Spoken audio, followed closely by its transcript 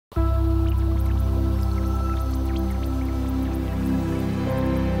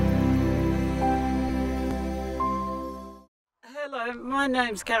Hello, my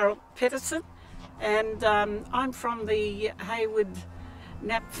name's Petterson, and I'm from the Hayward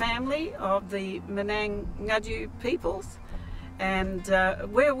Nap family of the Menang Ngaju peoples, and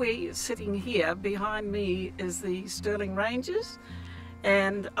where we're sitting here behind me is the Stirling Ranges,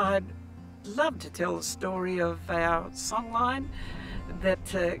 and I'd love to tell the story of our songline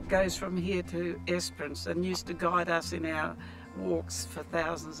that goes from here to Esperance and used to guide us in our walks for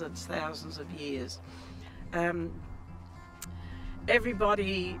thousands and thousands of years.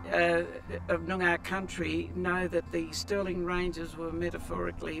 Everybody of Noongar country know that the Stirling Ranges were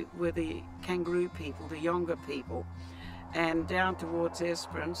metaphorically the kangaroo people, the Yonga people, and down towards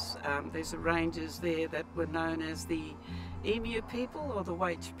Esperance there's the ranges there that were known as the Emu people or the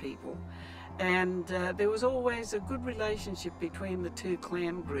Waich people, and there was always a good relationship between the two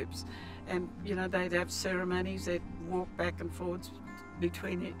clan groups, and you know, they'd have ceremonies, they'd walk back and forwards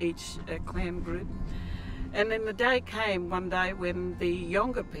between each clan group. And then the day came one day when the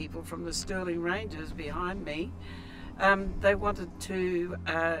younger people from the Stirling Ranges behind me, they wanted to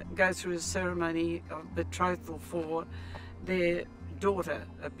go through a ceremony of betrothal for their daughter,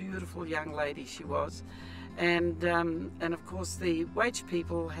 a beautiful young lady she was. And of course the Waich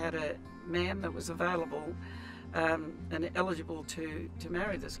people had a man that was available and eligible to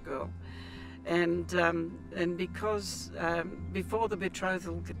marry this girl. And because before the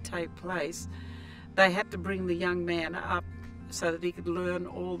betrothal could take place, they had to bring the young man up so that he could learn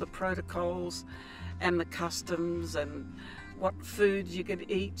all the protocols and the customs and what foods you could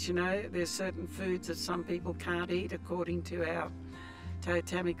eat. You know, there's certain foods that some people can't eat according to our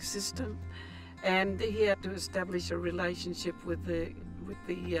totemic system, and he had to establish a relationship with the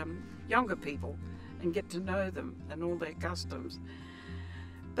younger people and get to know them and all their customs.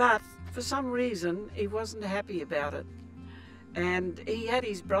 But for some reason he wasn't happy about it, and he had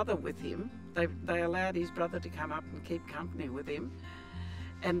his brother with him. They allowed his brother to come up and keep company with him,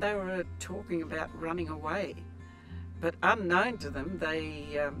 and they were talking about running away. But unknown to them,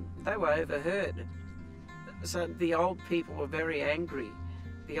 they were overheard. So the old people were very angry,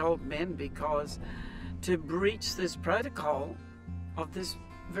 the old men, because to breach this protocol of this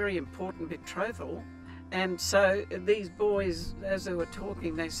very important betrothal. And so these boys, as they were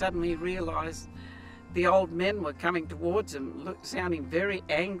talking, they suddenly realised the old men were coming towards them, sounding very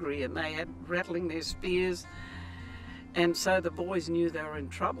angry, and they had rattling their spears. And so the boys knew they were in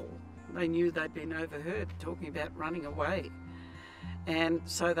trouble. They knew they'd been overheard talking about running away. And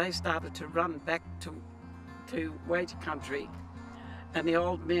so they started to run back to Waich country. And the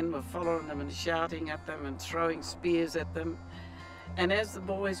old men were following them and shouting at them and throwing spears at them. And as the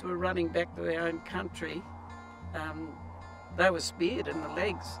boys were running back to their own country, they were speared in the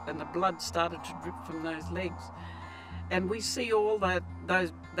legs, and the blood started to drip from those legs. And we see all that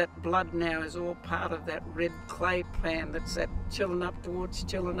blood now is all part of that red clay pan that's chilling up towards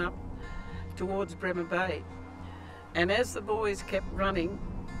Bremer Bay. And as the boys kept running,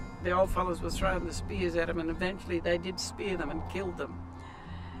 the old fellows were throwing the spears at them, and eventually they did spear them and killed them.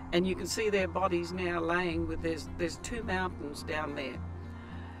 And you can see their bodies now laying with, there's two mountains down there.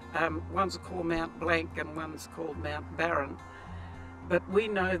 One's called Mount Blank and one's called Mount Barren. But we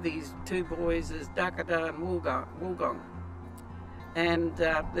know these two boys as Dakada and Woolgong. And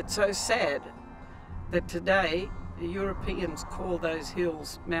it's so sad that today the Europeans call those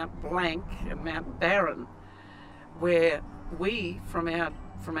hills Mount Blank and Mount Barren, where we, from our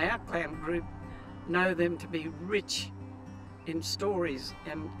clan group, know them to be rich in stories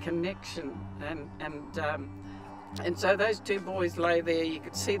and connection, and so those two boys lay there. You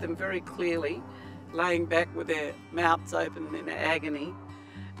could see them very clearly, laying back with their mouths open in agony,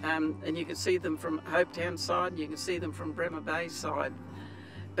 and you could see them from Hopetown side, you can see them from Bremer Bay side.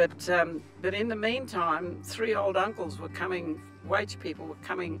 But in the meantime, three old uncles were coming, Waich people were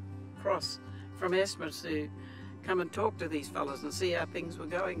coming across from Esperance to come and talk to these fellas and see how things were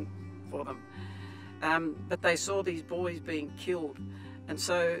going for them. But they saw these boys being killed, and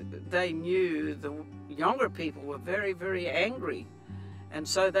so they knew the younger people were very, very angry, and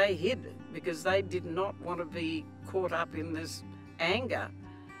so they hid, because they did not want to be caught up in this anger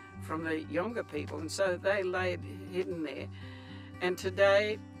from the younger people, and so they laid hidden there. And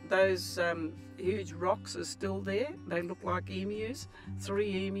today those huge rocks are still there. They look like emus,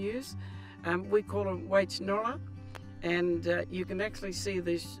 3 emus. We call them Waich Nora. And you can actually see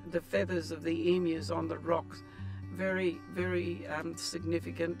the feathers of the emus on the rocks. Very, very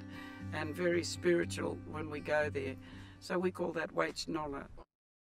significant and very spiritual when we go there. So we call that Waich Nola.